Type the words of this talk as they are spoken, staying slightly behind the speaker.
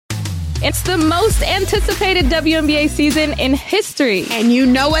It's the most anticipated WNBA season in history. And you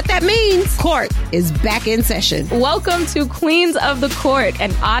know what that means. Court is back in session. Welcome to Queens of the Court,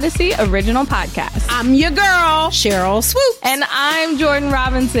 an Odyssey original podcast. I'm your girl, Cheryl Swoop. And I'm Jordan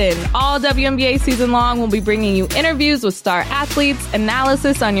Robinson. All WNBA season long, we'll be bringing you interviews with star athletes,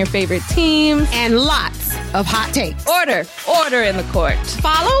 analysis on your favorite teams, and lots of hot takes. Order in the court.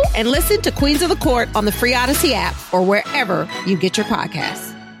 Follow and listen to Queens of the Court on the free Odyssey app or wherever you get your podcasts.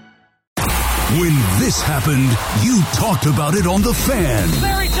 When this happened, you talked about it on The Fan.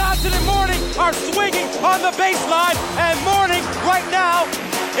 Larry Johnson and Mourning are swinging on the baseline, and Mourning right now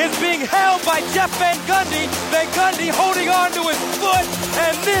is being held by Jeff Van Gundy. Van Gundy holding on to his foot,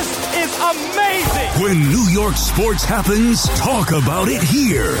 and this is amazing. When New York sports happens, talk about it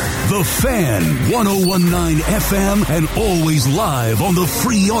here. The Fan, 101.9 FM, and always live on the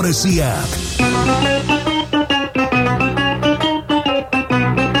free Odyssey app.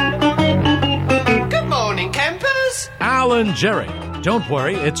 Alan Jerry. Don't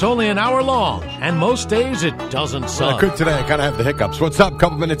worry, it's only an hour long, and most days it doesn't suck. Well, I could today. I kind of have the hiccups. What's up?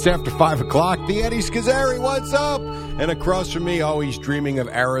 Couple minutes after 5 o'clock. The Eddie Schizzeri, what's up? And across from me, he's dreaming of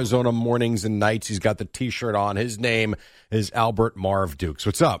Arizona mornings and nights. He's got the T-shirt on. His name is Albert Marv Dukes.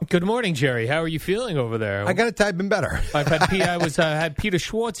 What's up? Good morning, Jerry. How are you feeling over there? I got to type in better. I had Peter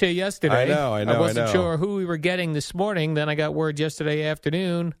Schwartz here yesterday. I know. I wasn't sure who we were getting this morning. Then I got word yesterday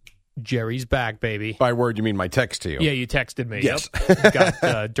afternoon. Jerry's back, baby. By word, you mean my text to you? Yeah, you texted me. Yes. Yep.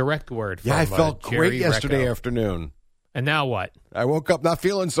 Got direct word from I felt Jerry great yesterday Recco. afternoon. And now what? I woke up not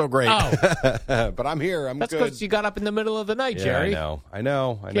feeling so great. Oh. But I'm here. That's good. because you got up in the middle of the night, Jerry. I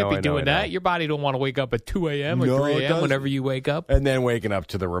know. Can't be doing that. Your body don't want to wake up at 2 a.m. or 3 a.m. whenever you wake up. And then waking up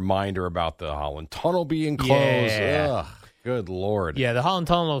to the reminder about the Holland Tunnel being closed. Yeah. Ugh, good Lord. Yeah, the Holland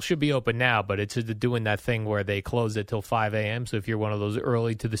Tunnel should be open now, but it's doing that thing where they close it till 5 a.m. So if you're one of those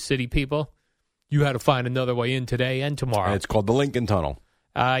early to the city people, you had to find another way in today and tomorrow. And it's called the Lincoln Tunnel.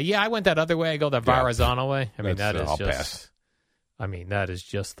 Yeah, I went that other way. I go the Verrazano way. I mean, I'll pass. I mean, that is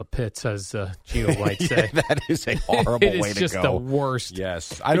just the pits, as Gio might say. That is a horrible way to go. It is just the worst.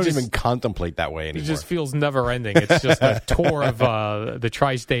 Yes. I don't even contemplate that way anymore. It just feels never-ending. It's just a tour of the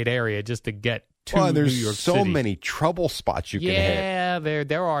tri-state area just to get to New York City. There's so many trouble spots you can hit. Yeah,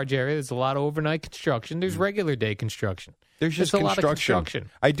 there are, Jerry. There's a lot of overnight construction. There's regular day construction. There's just a lot of construction.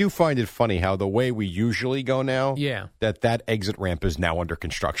 I do find it funny how the way we usually go now, that exit ramp is now under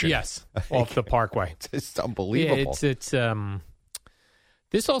construction. Yes, off the Parkway. It's unbelievable. Yeah, it's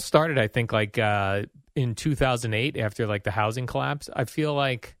this all started, I think, like in 2008 after like the housing collapse. I feel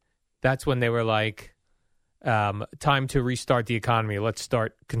like that's when they were like, time to restart the economy. Let's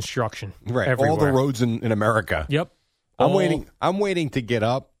start construction. Right, everywhere. all the roads in America. Yep. I'm waiting to get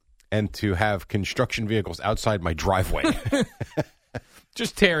up and to have construction vehicles outside my driveway.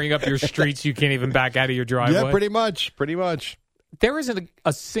 Just tearing up your streets. You can't even back out of your driveway. Yeah, pretty much. There isn't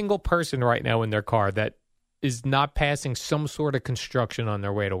a single person right now in their car that is not passing some sort of construction on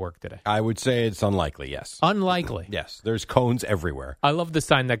their way to work today. I would say it's unlikely, yes. Unlikely. Yes, there's cones everywhere. I love the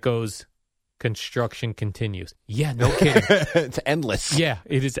sign that goes, construction continues. Yeah, no kidding. It's endless. Yeah,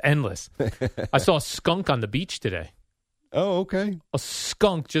 it is endless. I saw a skunk on the beach today. Oh, okay. A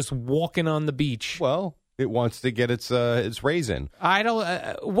skunk just walking on the beach. Well, it wants to get its raise in. I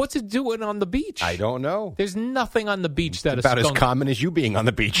don't. What's it doing on the beach? I don't know. There's nothing on the beach that it's about a skunk... as common as you being on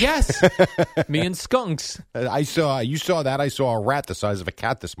the beach. Yes, me and skunks. You saw that. I saw a rat the size of a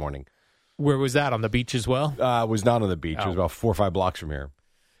cat this morning. Where was that? On the beach as well? It was not on the beach. It was about 4 or 5 blocks from here.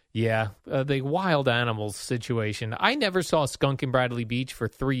 Yeah, the wild animals situation. I never saw a skunk in Bradley Beach for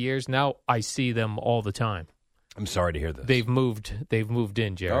 3 years. Now I see them all the time. I'm sorry to hear this. They've moved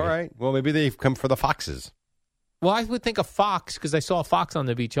in, Jerry. All right. Well, maybe they've come for the foxes. Well, I would think a fox, because I saw a fox on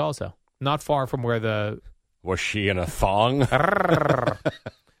the beach also. Not far from where the... Was she in a thong?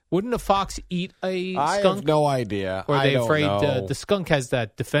 Wouldn't a fox eat a skunk? I have no idea. Or are they afraid know. The skunk has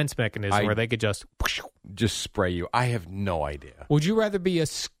that defense mechanism where they could just spray you? I have no idea. Would you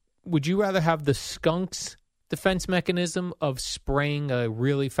rather have the skunk's defense mechanism of spraying a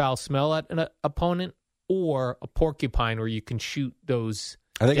really foul smell at an opponent, or a porcupine where you can shoot those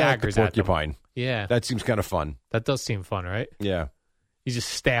daggers I like the porcupine. Yeah. That seems kind of fun. That does seem fun, right? Yeah. You just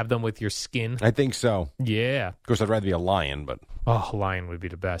stab them with your skin? I think so. Yeah. Of course, I'd rather be a lion, but... Oh, a lion would be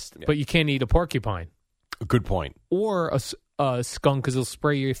the best. Yeah. But you can't eat a porcupine. Good point. Or a skunk, because it'll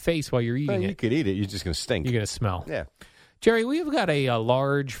spray your face while you're eating it. You could eat it. You're just going to stink. You're going to smell. Yeah. Jerry, we've got a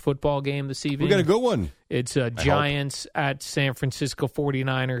large football game this evening. We got a good one. It's Giants at San Francisco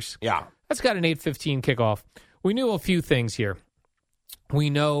 49ers. Yeah. That's got an 8:15 kickoff. We knew a few things here. We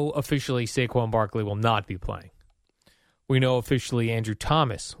know officially Saquon Barkley will not be playing. we know officially Andrew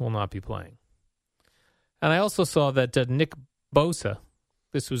Thomas will not be playing. And I also saw that Nick Bosa,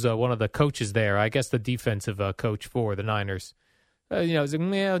 this was one of the coaches there, I guess the defensive coach for the Niners. He's like,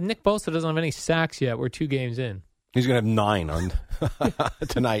 Nick Bosa doesn't have any sacks yet. We're 2 games in. He's going to have 9 on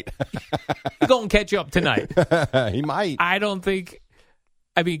tonight. He's going to catch up tonight. He might. I don't think.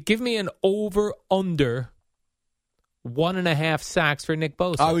 I mean, give me an over-under 1.5 sacks for Nick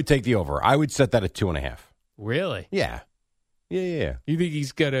Bosa. I would take the over. I would set that at 2.5. Really? Yeah. Yeah. You think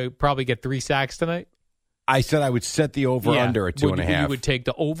he's going to probably get 3 sacks tonight? I said I would set the over-under at 2.5. You would take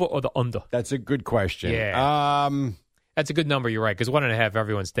the over or the under? That's a good question. Yeah. That's a good number. You're right, because 1.5,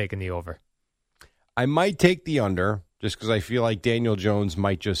 everyone's taking the over. I might take the under just because I feel like Daniel Jones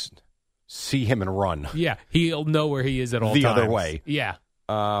might just see him and run. Yeah, he'll know where he is at all times. The other way. Yeah.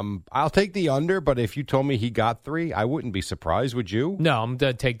 I'll take the under, but if you told me he got 3, I wouldn't be surprised. Would you? No, I'm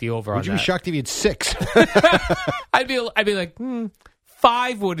going to take the over on that. Would you be shocked if he had 6? I'd be like,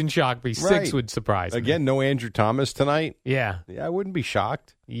 5 wouldn't shock me. 6 Right. would surprise me. Again, no Andrew Thomas tonight. Yeah, I wouldn't be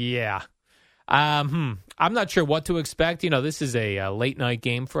shocked. Yeah. I'm not sure what to expect. This is a late night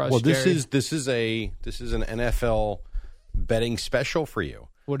game for us. Well, Jerry. this is an NFL betting special for you.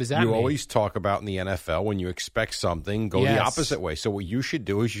 What does that you mean? always talk about in the NFL when you expect something, go the opposite way. So what you should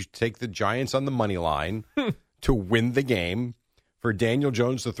do is you take the Giants on the money line to win the game, for Daniel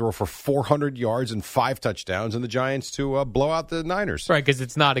Jones to throw for 400 yards and 5 touchdowns, and the Giants to blow out the Niners. Right, because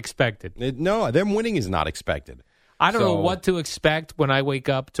it's not expected. No, them winning is not expected. I don't know what to expect when I wake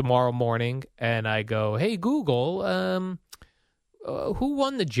up tomorrow morning and I go, hey, Google, who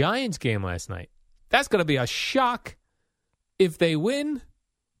won the Giants game last night? That's going to be a shock if they win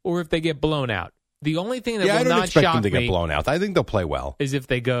or if they get blown out. The only thing that will I don't not expect shock them to me get blown out. I think they'll play well. Is if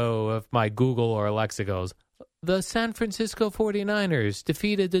my Google or Alexa goes, the San Francisco 49ers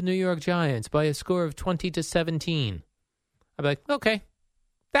defeated the New York Giants by a score of 20-17. I'd be like, okay.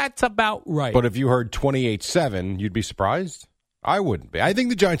 That's about right. But if you heard 28-7, you'd be surprised? I wouldn't be. I think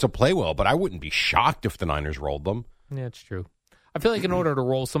the Giants will play well, but I wouldn't be shocked if the Niners rolled them. Yeah, that's true. I feel like in order to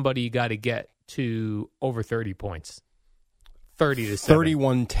roll somebody, you got to get to over 30 points.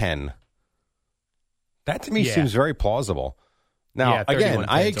 30-7. 31-10. That to me seems very plausible. Now, again,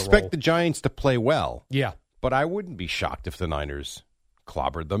 I expect the Giants to play well. Yeah. But I wouldn't be shocked if the Niners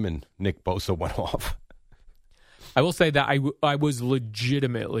clobbered them and Nick Bosa went off. I will say that I was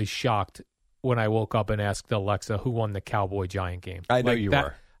legitimately shocked when I woke up and asked Alexa who won the Cowboy-Giant game. I know you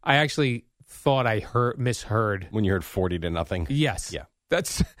were. I actually thought I misheard. When you heard 40-0. Yes. Yeah.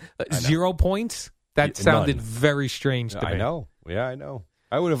 That's 0 points? That sounded very strange to me. I know. Yeah, I know.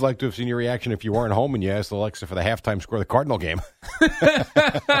 I would have liked to have seen your reaction if you weren't home and you asked Alexa for the halftime score of the Cardinal game.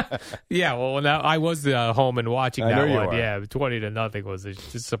 Yeah, well, now I was home and watching that one. Were. Yeah, 20-0 was a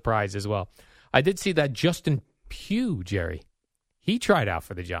surprise as well. I did see that Justin Pugh, Jerry, he tried out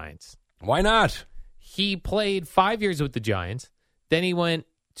for the Giants. Why not? He played 5 years with the Giants. Then he went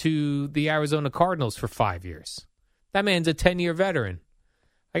to the Arizona Cardinals for 5 years. That man's a 10-year veteran.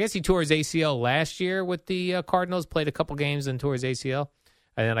 I guess he tore his ACL last year with the Cardinals, played a couple games and tore his ACL.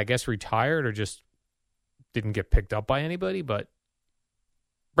 And then I guess retired or just didn't get picked up by anybody. But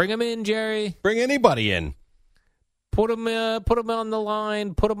bring him in, Jerry. Bring anybody in. Put him on the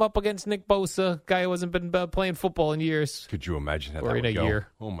line. Put him up against Nick Bosa, guy who hasn't been playing football in years. Could you imagine how or that in would a go? year?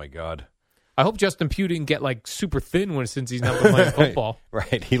 Oh my God! I hope Justin Pugh didn't get super thin since he's not been playing football.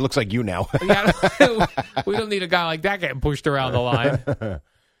 Right, he looks like you now. We don't need a guy like that getting pushed around the line.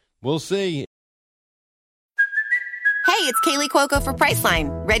 We'll see. Hey, it's Kaylee Cuoco for Priceline.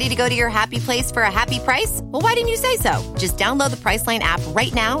 Ready to go to your happy place for a happy price? Well, why didn't you say so? Just download the Priceline app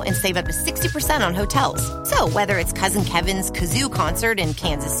right now and save up to 60% on hotels. So whether it's Cousin Kevin's Kazoo Concert in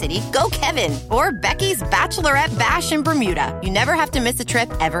Kansas City, go Kevin, or Becky's Bachelorette Bash in Bermuda, you never have to miss a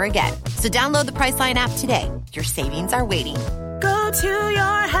trip ever again. So download the Priceline app today. Your savings are waiting. Go to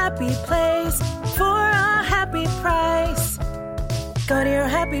your happy place for a happy price. Go to your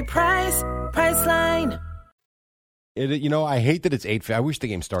happy price, Priceline. I hate that it's 8. I wish the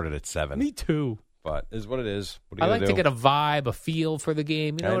game started at 7. Me too. But is what it is. What I like to get a vibe, a feel for the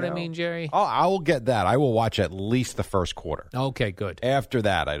game. You know what I mean, Jerry? Oh, I will get that. I will watch at least the first quarter. Okay, good. After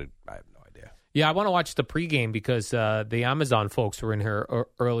that, I have no idea. Yeah, I want to watch the pregame because the Amazon folks were in here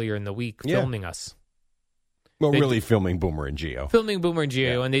earlier in the week filming us. Well, really filming Boomer and Gio. Filming Boomer and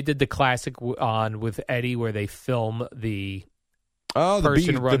Gio, and they did the classic with Eddie where they film the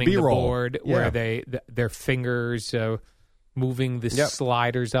person running the board where their fingers moving the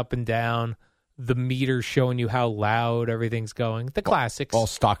sliders up and down, the meter showing you how loud everything's going. The classics. All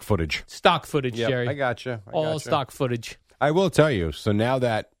stock footage. Stock footage, Jerry. I got you. All stock footage. I will tell you. So now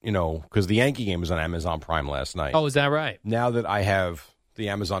that, because the Yankee game was on Amazon Prime last night. Oh, is that right? Now that I have the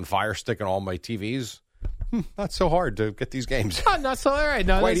Amazon Fire Stick on all my TVs, not so hard to get these games. Oh, not so all right.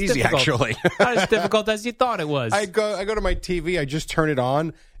 No, Quite that's easy, difficult. actually. Not as difficult as you thought it was. I go to my TV, I just turn it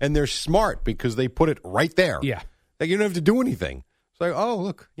on, and they're smart because they put it right there. Yeah. Like, you don't have to do anything. It's like, oh,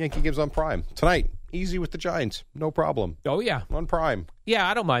 look, Yankee game's on Prime. Tonight, easy with the Giants. No problem. Oh, yeah. On Prime. Yeah,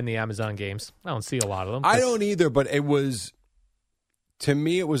 I don't mind the Amazon games. I don't see a lot of them. I don't either, but to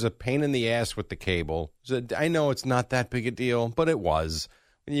me, it was a pain in the ass with the cable. So I know it's not that big a deal, but it was.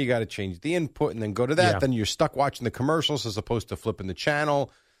 And you got to change the input and then go to that. Yeah. Then you're stuck watching the commercials as opposed to flipping the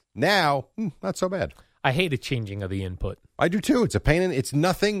channel. Now, not so bad. I hate a changing of the input. I do too. It's a pain. It's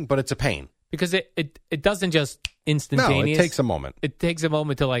nothing, but it's a pain. Because it doesn't just instantaneous. No, it takes a moment. It takes a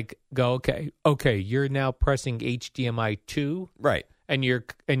moment to go, okay, you're now pressing HDMI 2. Right. And your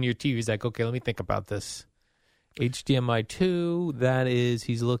TV's like, okay, let me think about this. HDMI 2, that is,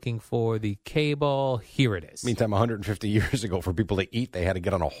 he's looking for the cable. Here it is. Meantime, 150 years ago, for people to eat, they had to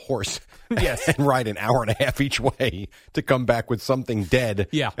get on a horse Yes. and ride an hour and a half each way to come back with something dead.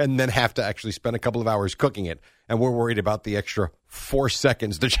 Yeah. And then have to actually spend a couple of hours cooking it. And we're worried about the extra 4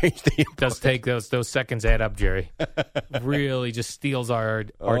 seconds to change the input. Does take those seconds add up, Jerry. Really just steals our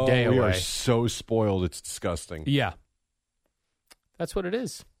day away. We are so spoiled, it's disgusting. Yeah. That's what it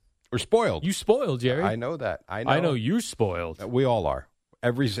is. We're spoiled. You spoiled, Jerry. I know that. I know you're spoiled. We all are.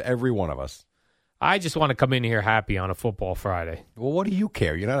 Every one of us. I just want to come in here happy on a football Friday. Well, what do you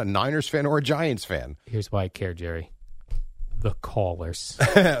care? You're not a Niners fan or a Giants fan. Here's why I care, Jerry. The callers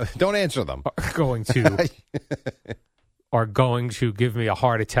Don't answer them. are going to give me a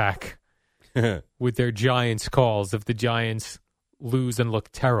heart attack with their Giants calls if the Giants lose and look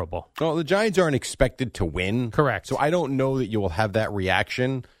terrible. Well, the Giants aren't expected to win. Correct. So I don't know that you will have that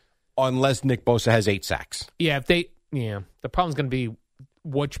reaction unless Nick Bosa has 8 sacks. Yeah, the problem's going to be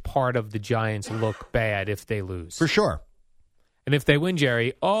which part of the Giants look bad if they lose. For sure. And if they win,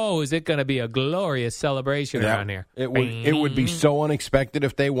 Jerry, is it going to be a glorious celebration around here? It would be so unexpected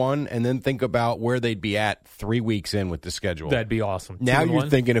if they won, and then think about where they'd be at 3 weeks in with the schedule. That'd be awesome. Now you're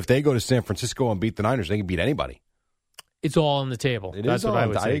thinking if they go to San Francisco and beat the Niners, they can beat anybody. It's all on the table. That's what I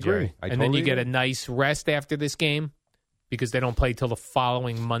would say, I agree. Jerry. And then you get a nice rest after this game because they don't play till the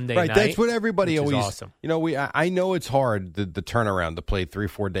following Monday night. Right, that's what everybody which is always. Awesome. I know it's hard the turnaround to play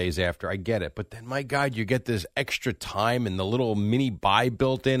 3-4 days after. I get it, but then my God, you get this extra time and the little mini bye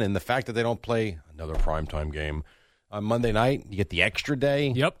built in, and the fact that they don't play another primetime game on Monday night, you get the extra day.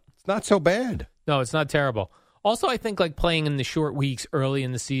 Yep, it's not so bad. No, it's not terrible. Also, I think playing in the short weeks early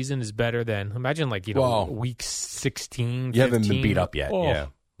in the season is better than imagine week 16. 15. You haven't been beat up yet. Oh. Yeah.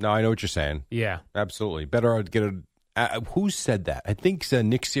 No, I know what you're saying. Yeah, absolutely. Better get who said that? I think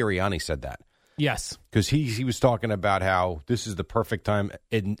Nick Sirianni said that. Yes, because he was talking about how this is the perfect time.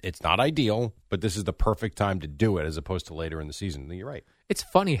 It's not ideal, but this is the perfect time to do it as opposed to later in the season. You're right. It's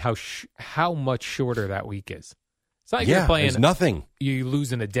funny how much shorter that week is. It's not like you're playing nothing. You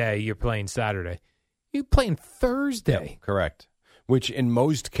lose in a day. You're playing Saturday. You're playing Thursday. Yep, correct. Which in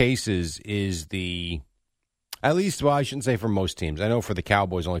most cases is at least, I shouldn't say for most teams. I know for the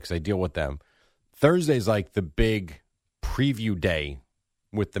Cowboys only because I deal with them. Thursday's like the big preview day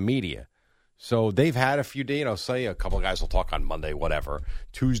with the media. So they've had a few days, say a couple of guys will talk on Monday, whatever.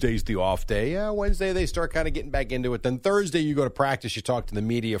 Tuesday's the off day. Yeah, Wednesday they start kind of getting back into it. Then Thursday you go to practice, you talk to the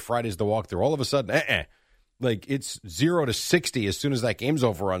media. Friday's the walkthrough. All of a sudden, it's 0 to 60 as soon as that game's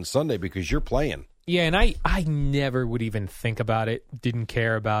over on Sunday because you're playing. Yeah, and I never would even think about it, didn't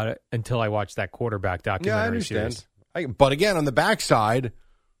care about it until I watched that quarterback documentary. Yeah, I understand. But again, on the backside,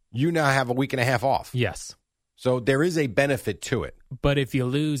 you now have a week and a half off. Yes. So there is a benefit to it. But if you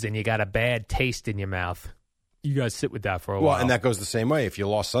lose and you got a bad taste in your mouth, you got to sit with that for a while. Well, and that goes the same way. If you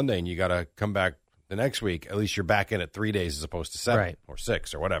lost Sunday and you got to come back the next week, at least you're back in at 3 days as opposed to 7 or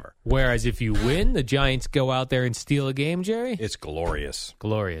 6 or whatever. Whereas if you win, the Giants go out there and steal a game, Jerry. It's glorious.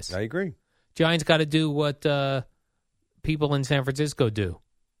 Glorious. I agree. Giants got to do what people in San Francisco do.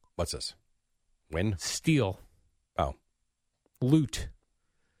 What's this? Win? Steal. Oh. Loot.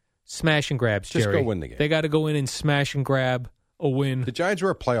 Smash and grabs, Just Jerry. go win the game. They got to go in and smash and grab a win. The Giants were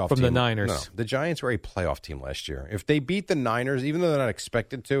a playoff from team. the Niners. No, the Giants were a playoff team last year. If they beat the Niners, even though they're not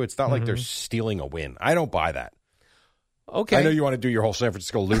expected to, it's not like they're stealing a win. I don't buy that. Okay. I know you want to do your whole San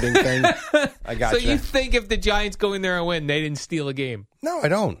Francisco looting thing. I got So you think if the Giants go in there and win, they didn't steal a game? No, I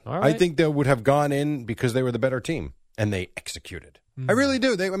don't. All right. I think they would have gone in because they were the better team, and they executed. I really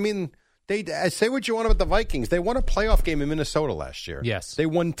do. They say what you want about the Vikings. They won a playoff game in Minnesota last year. Yes. They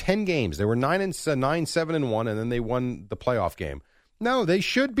won 10 games. They were 9-7-1, and then they won the playoff game. No, they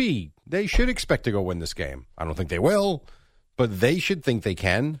should be. They should expect to go win this game. I don't think they will, but they should think they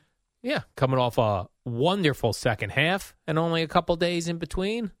can. Yeah, coming off a wonderful second half and only a couple days in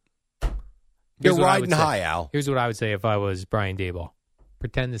between. You're riding high, Al. Here's what I would say if I was Brian Daboll.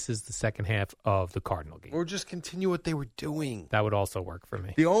 Pretend this is the second half of the Cardinal game. Or just continue what they were doing. That would also work for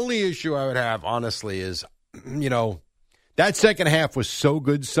me. The only issue I would have, honestly, is, that second half was so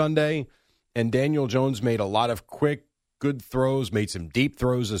good Sunday, and Daniel Jones made a lot of quick, good throws, made some deep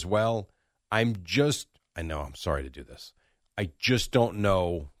throws as well. I know I'm sorry to do this. I just don't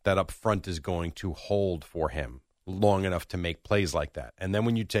know that up front is going to hold for him long enough to make plays like that. And then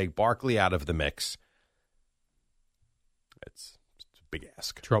when you take Barkley out of the mix, it's a big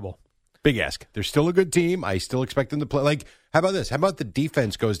ask. Trouble. Big ask. They're still a good team. I still expect them to play. Like, how about this? How about the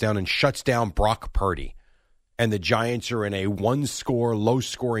defense goes down and shuts down Brock Purdy, and the Giants are in a one-score,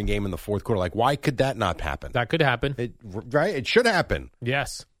 low-scoring game in the fourth quarter? Like, why could that not happen? That could happen. Right? It should happen.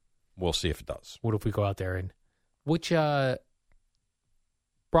 Yes. We'll see if it does. What if we go out there and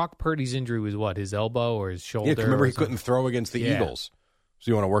Brock Purdy's injury was what? His elbow or his shoulder? Yeah, remember he couldn't throw against the Eagles.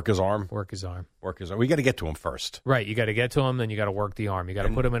 So you want to work his arm? Work his arm. We got to get to him first. Right. You got to get to him, then you got to work the arm. You got to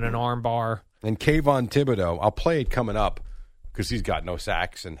put him in an arm bar. And Kayvon Thibodeau, I'll play it coming up because he's got no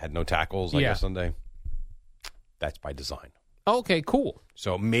sacks and had no tackles, I guess, Sunday. That's by design. Okay, cool.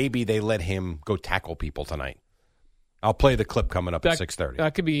 So maybe they let him go tackle people tonight. I'll play the clip coming up at 6:30.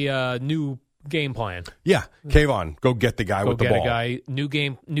 That could be a new game plan. Yeah, Kayvon, go get the guy with the ball. Go get a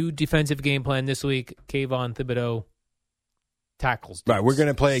guy. New defensive game plan this week. Kayvon Thibodeau tackles. Right, we're going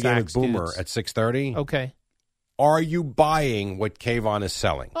to play a game with Boomer at 6:30. Okay. Are you buying what Kayvon is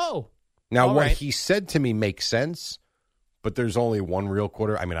selling? Oh. Now, what he said to me makes sense, but there's only one real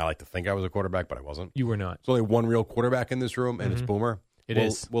quarterback. I mean, I like to think I was a quarterback, but I wasn't. You were not. There's only one real quarterback in this room, and it's Boomer. It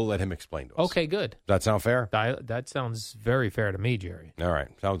is. We'll let him explain to us. Okay, good. Does that sound fair? That sounds very fair to me, Jerry. All right.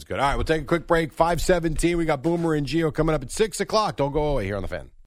 Sounds good. All right, we'll take a quick break. 5:17. We got Boomer and Gio coming up at 6 o'clock. Don't go away here on The Fan.